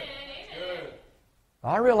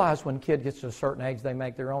 I realize when a kid gets to a certain age, they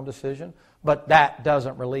make their own decision, but that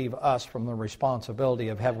doesn't relieve us from the responsibility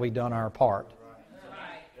of have we done our part.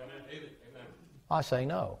 I say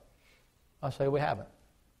no. I say we haven't.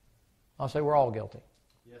 I say we're all guilty.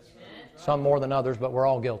 Some more than others, but we're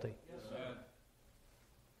all guilty.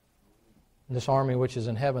 This army which is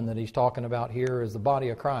in heaven that he's talking about here is the body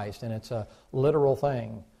of Christ, and it's a literal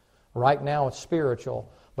thing. Right now it's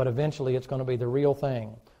spiritual, but eventually it's going to be the real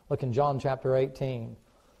thing. Look in John chapter 18.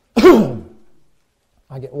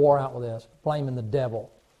 I get wore out with this. Blaming the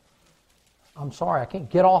devil. I'm sorry, I can't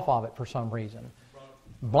get off of it for some reason.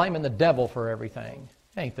 Blaming the devil for everything.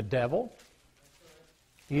 It ain't the devil.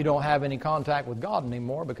 You don't have any contact with God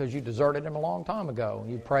anymore because you deserted Him a long time ago.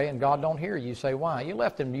 You pray and God don't hear you. You say, why? You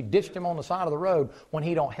left Him, you ditched Him on the side of the road when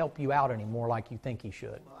He don't help you out anymore like you think He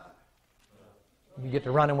should. You get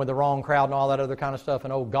to running with the wrong crowd and all that other kind of stuff,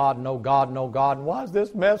 and oh God, and oh God, and oh God, and why is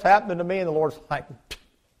this mess happening to me? And the Lord's like,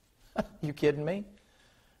 you kidding me?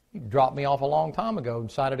 You dropped me off a long time ago and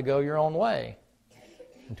decided to go your own way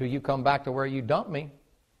until you come back to where you dumped me.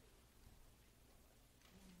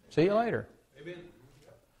 See you later. Amen.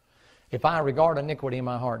 If I regard iniquity in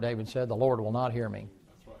my heart, David said, the Lord will not hear me.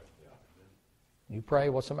 You pray,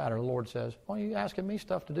 what's the matter? The Lord says, well, you're asking me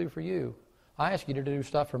stuff to do for you. I asked you to do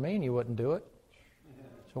stuff for me and you wouldn't do it.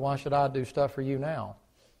 So why should I do stuff for you now?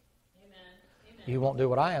 Amen. You won't do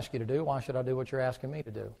what I ask you to do. Why should I do what you're asking me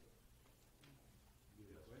to do?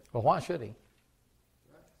 Well, why should he?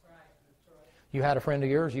 You had a friend of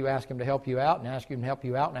yours, you asked him to help you out and asked him to help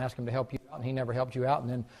you out and asked him to help you out and he never helped you out, and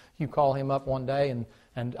then you call him up one day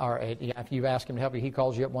or after you've asked him to help you, he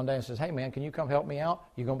calls you up one day and says, hey man, can you come help me out?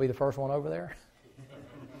 You going to be the first one over there?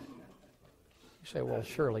 You say, well,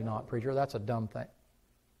 surely not, preacher. That's a dumb thing.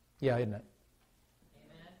 Yeah, isn't it?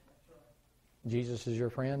 Amen. Jesus is your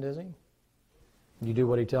friend, is he? You do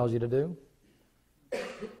what he tells you to do? So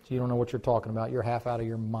you don't know what you're talking about. You're half out of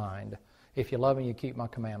your mind. If you love me, you keep my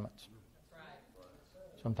commandments. That's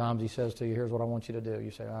right. Sometimes he says to you, here's what I want you to do. You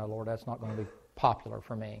say, oh, Lord, that's not going to be popular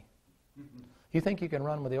for me. You think you can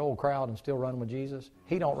run with the old crowd and still run with Jesus?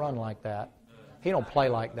 He don't run like that. He don't play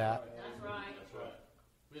like that. That's right.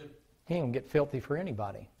 He ain't going to get filthy for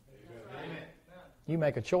anybody. You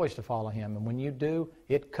make a choice to follow him, and when you do,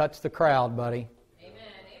 it cuts the crowd, buddy. Amen.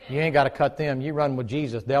 You ain't got to cut them. You run with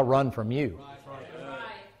Jesus, they'll run from you. That's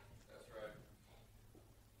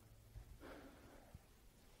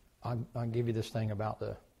right. I'll give you this thing about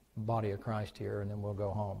the body of Christ here, and then we'll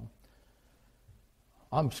go home.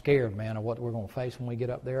 I'm scared, man, of what we're going to face when we get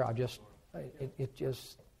up there.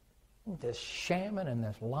 This shamming and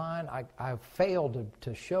this lying, I've failed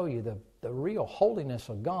to show you the real holiness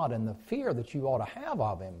of God and the fear that you ought to have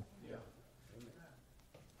of him. Yeah.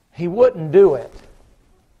 He wouldn't do it.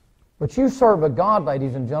 But you serve a God,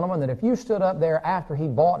 ladies and gentlemen, that if you stood up there after he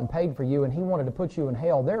bought and paid for you and he wanted to put you in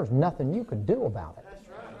hell, there's nothing you could do about it. That's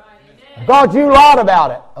right. God, you lied about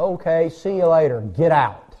it. Okay, see you later. Get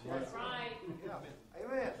out. That's right.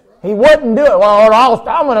 Amen. He wouldn't do it. Well,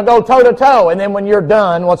 I'm going to go toe to toe, and then when you're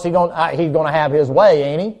done, what's he going? He's going to have his way,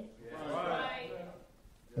 ain't he?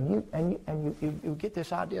 And you get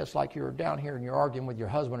this idea. It's like you're down here and you're arguing with your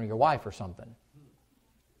husband or your wife or something.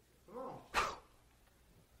 Come on.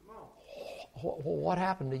 Come on. What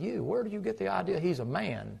happened to you? Where did you get the idea he's a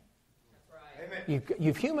man? That's right. Amen.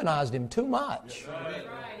 You've humanized him too much. That's right.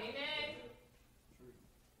 Amen.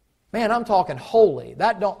 Man, I'm talking holy.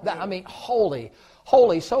 Holy.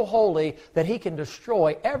 Holy, so holy that he can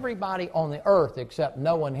destroy everybody on the earth except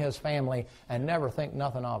Noah and his family and never think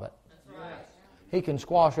nothing of it. That's right. He can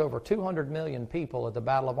squash over 200 million people at the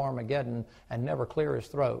Battle of Armageddon and never clear his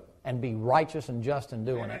throat and be righteous and just in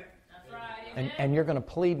doing it. That's right. Amen. And you're going to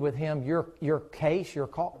plead with him your case, your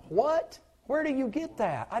call. What? Where do you get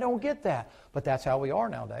that? I don't get that. But that's how we are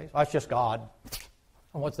nowadays. That's just God.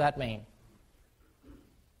 And what's that mean?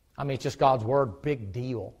 I mean, it's just God's word, big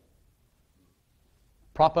deal.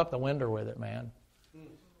 Prop up the window with it, man.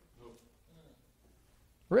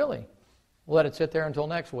 Really? Let it sit there until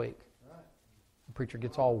next week. The preacher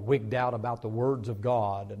gets all wigged out about the words of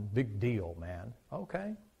God and big deal, man.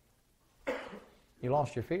 Okay. You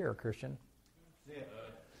lost your fear, Christian.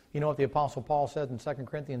 You know what the Apostle Paul says in 2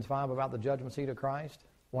 Corinthians 5 about the judgment seat of Christ?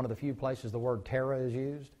 One of the few places the word terror is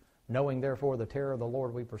used. Knowing, therefore, the terror of the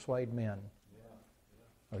Lord, we persuade men.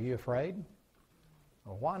 Are you afraid?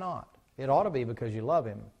 Well, why not? It ought to be because you love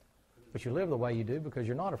him. But you live the way you do because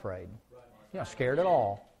you're not afraid. You're not scared at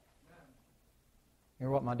all. You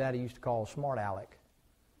know what my daddy used to call a smart aleck?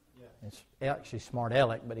 It's actually smart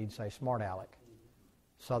aleck, but he'd say smart aleck.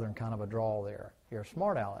 Southern kind of a drawl there. You're a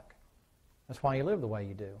smart aleck. That's why you live the way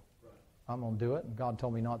you do. I'm going to do it, and God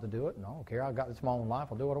told me not to do it, and I don't care. I've got this my own life.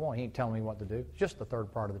 I'll do what I want. He ain't telling me what to do. It's just the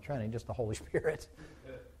third part of the Trinity, just the Holy Spirit.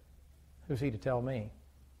 Who's he to tell me?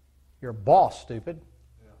 You're a boss, stupid.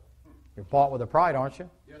 You're bought with a pride, aren't you?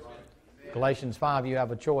 Yes, Galatians 5, you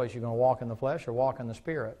have a choice. You're going to walk in the flesh or walk in the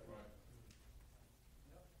Spirit.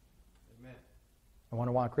 Amen. I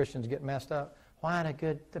wonder why Christians get messed up. Why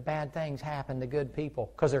the bad things happen to good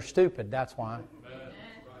people? Because they're stupid, that's why.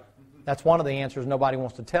 That's one of the answers nobody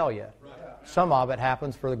wants to tell you. Some of it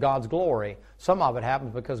happens for God's glory. Some of it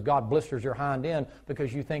happens because God blisters your hind end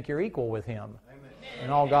because you think you're equal with Him.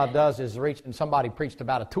 And all God does is reach, and somebody preached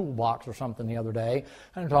about a toolbox or something the other day,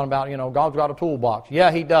 and talking about, God's got a toolbox.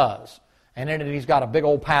 Yeah, He does. And in it He's got a big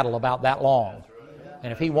old paddle about that long.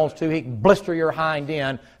 And if He wants to, He can blister your hind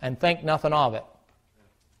end and think nothing of it.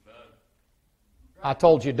 I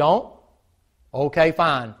told you don't? Okay,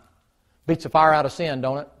 fine. Beats the fire out of sin,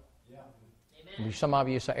 don't it? Yeah. Some of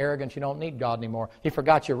you are so arrogant you don't need God anymore. You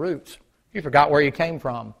forgot your roots. You forgot where you came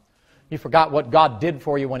from. You forgot what God did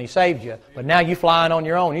for you when He saved you. But now you flying on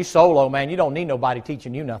your own. You solo, man. You don't need nobody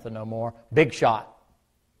teaching you nothing no more. Big shot.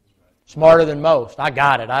 Smarter than most. I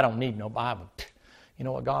got it. I don't need nobody. You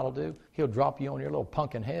know what God will do? He'll drop you on your little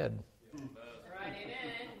pumpkin head.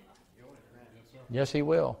 Yes, He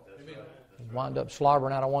will. You wind up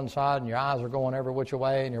slobbering out of one side and your eyes are going every which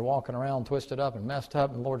way and you're walking around twisted up and messed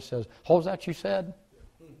up, and the Lord says, "Oh, was that you said?"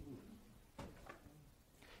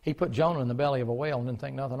 He put Jonah in the belly of a whale and didn't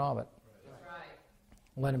think nothing of it. That's right.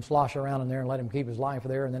 Let him slosh around in there and let him keep his life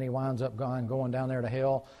there, and then he winds up going down there to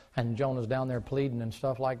hell, and Jonah's down there pleading and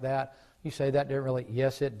stuff like that. You say that didn't really,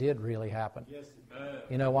 yes, it did really happen. Yes,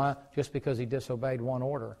 You know why? Just because he disobeyed one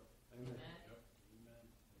order.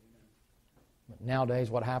 But nowadays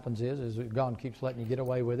what happens is God keeps letting you get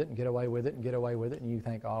away with it and get away with it and get away with it, and you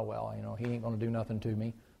think, oh, well, you know, He ain't going to do nothing to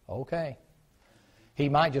me. Okay. He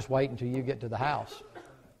might just wait until you get to the house.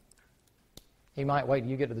 He might wait till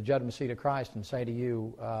you get to the judgment seat of Christ and say to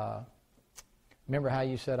you, remember how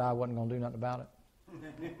you said I wasn't going to do nothing about it?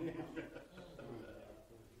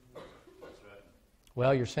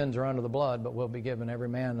 Well, your sins are under the blood, but we'll be giving every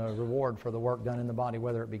man a reward for the work done in the body,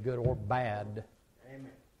 whether it be good or bad. Amen.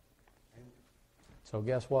 So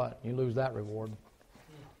guess what? You lose that reward.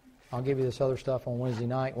 I'll give you this other stuff on Wednesday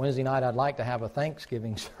night. Wednesday night I'd like to have a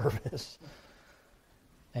Thanksgiving service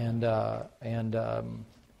and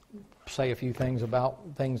say a few things about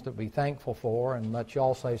things to be thankful for, and let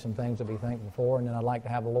y'all say some things to be thankful for, and then I'd like to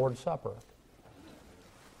have the Lord's Supper.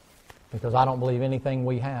 Because I don't believe anything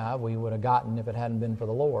we have we would have gotten if it hadn't been for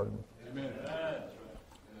the Lord. Amen.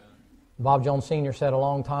 Bob Jones Sr. said a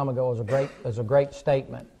long time ago as a great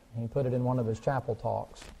statement. He put it in one of his chapel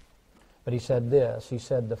talks. But he said this. He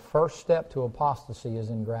said, the first step to apostasy is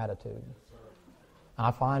ingratitude.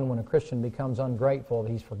 I find when a Christian becomes ungrateful,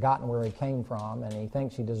 he's forgotten where he came from, and he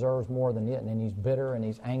thinks he deserves more than it, and he's bitter, and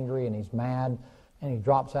he's angry, and he's mad, and he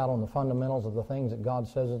drops out on the fundamentals of the things that God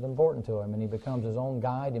says is important to him, and he becomes his own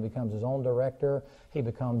guide, he becomes his own director, he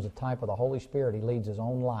becomes a type of the Holy Spirit, he leads his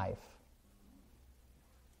own life.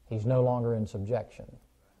 He's no longer in subjection.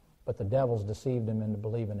 But the devil's deceived him into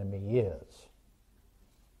believing him he is.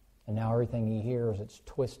 And now everything he hears, it's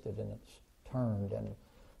twisted and it's turned, and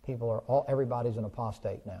everybody's an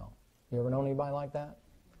apostate now. You ever known anybody like that?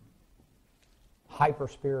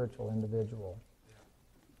 Hyper-spiritual individual.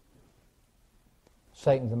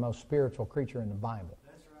 Satan's the most spiritual creature in the Bible.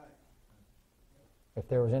 That's right. If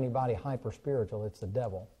there was anybody hyper-spiritual, it's the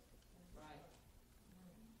devil. Right.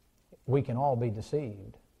 We can all be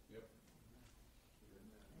deceived.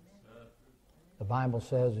 The Bible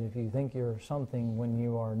says if you think you're something when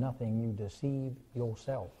you are nothing, you deceive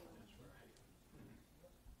yourself.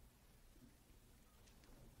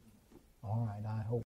 All right, I hope.